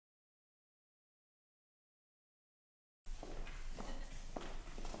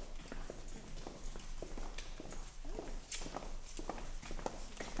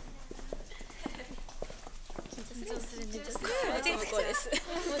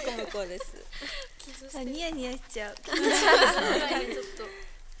こです。ニヤニヤしちゃう。ちょっと。よ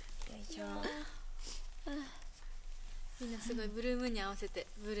いしょ。みんなすごいブルームーンに合わせて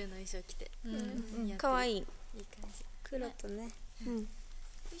ブルーの衣装着て。可愛い。いい感じ。黒とね。よ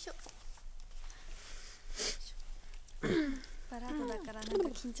いしょ。バラードだからなんか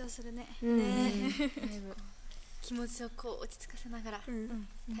緊張するね。気持ちをこう落ち着かせながら、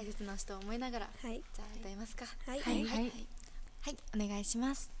大切な人を思いながら、じゃあ歌いますか。はい、お願いし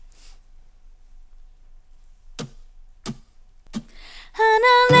ます。離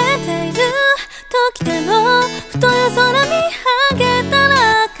れている時でもふと夜空見上げたら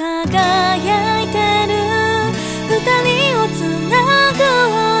輝いてる二人をつなぐ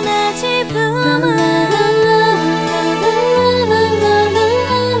同じブルームーン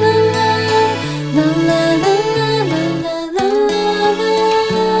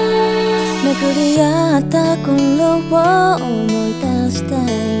巡り合った頃を思い出して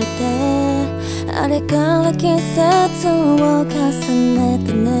いてあれから季節を重ね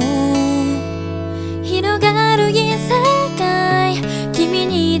てね広がるいい世界君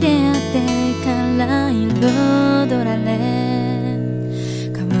に出会ってから彩られ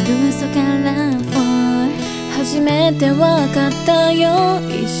変わるそから初めてわかったよ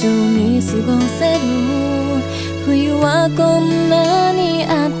一緒に過ごせる冬はこんなに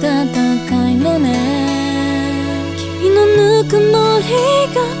暖かいのね君のぬくもり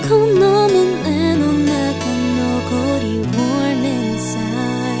がこの胸の中残り Warm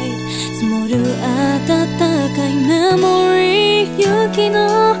inside 積もる暖かいメモリー雪の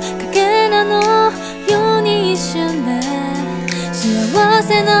かけらのように一瞬で幸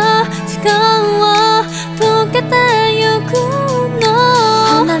せな時間は溶けてゆくの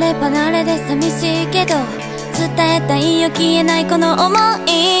離れ離れで寂しいけど伝えたいよ消えないこの想い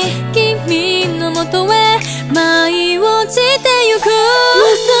君のもとへ舞い落ちてゆく結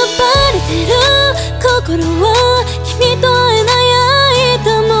ばれてる心は君と会えない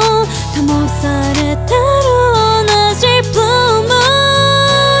間も灯されてる同じブルームー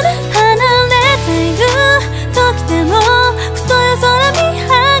ン離れている時でもふと夜空見上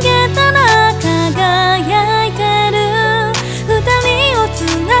げたら輝いてる二人をつ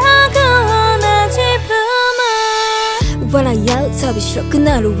なぐ同じブルームーン笑い合う寂しく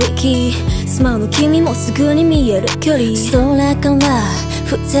なるウィキスマホの君もすぐに見える距離空から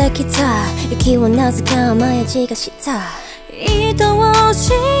降ってきた雪はなぜか甘い味がした愛おし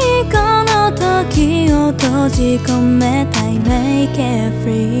いこの時を閉じ込めたい Make it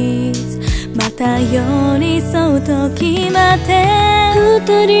freeze また寄り添う時まで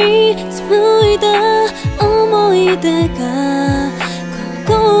二人紡いだ思い出が凍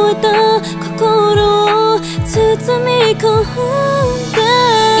えた心を包み込んで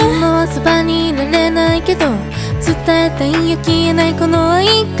今はそばにいられないけど伝えたいよ消えないこの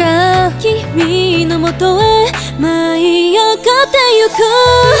愛が君のもとへ舞い上がってゆく結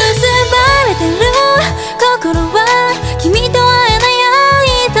ばれてる心は君と会えない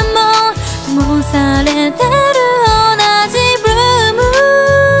間も灯されてる同じブルームーン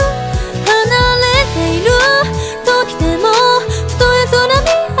離れている時でも太い空見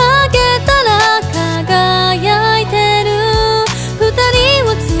上げたら輝いてる二人を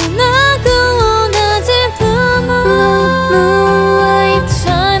つなぐ同じブルームーン Blue light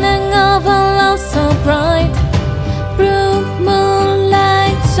shining over love so bright Blue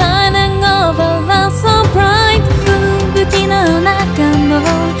moonlight shining over love so bright 吹雪の中も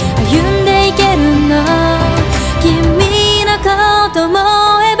歩んでいけるの君のこと思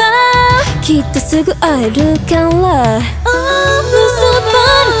えばきっとすぐ会えるから結ば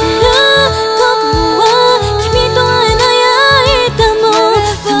れてる心は君と会えない間も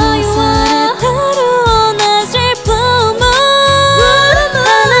灯されてる同じブルームーン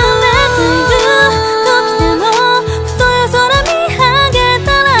離れている時でもふと夜空見上げた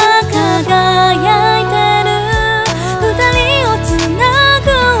ら輝いてる二人をつなぐ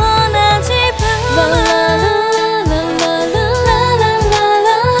同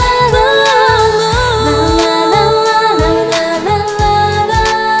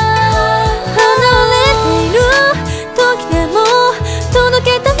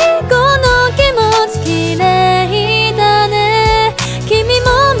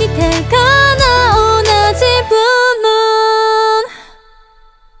じブルームーン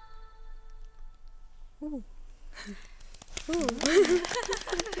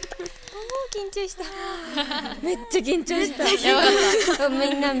緊張しためっちゃ緊張した。み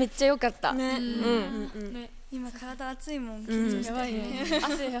んなめっちゃ良かったね。今体熱いもん緊張してやばいね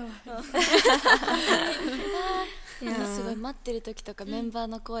汗やばいすごい待ってる時とかメンバー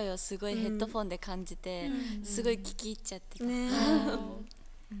の声をすごいヘッドフォンで感じてすごい聞き入っちゃってた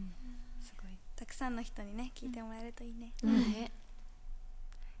さんの人にね聞いてもらえるといいね。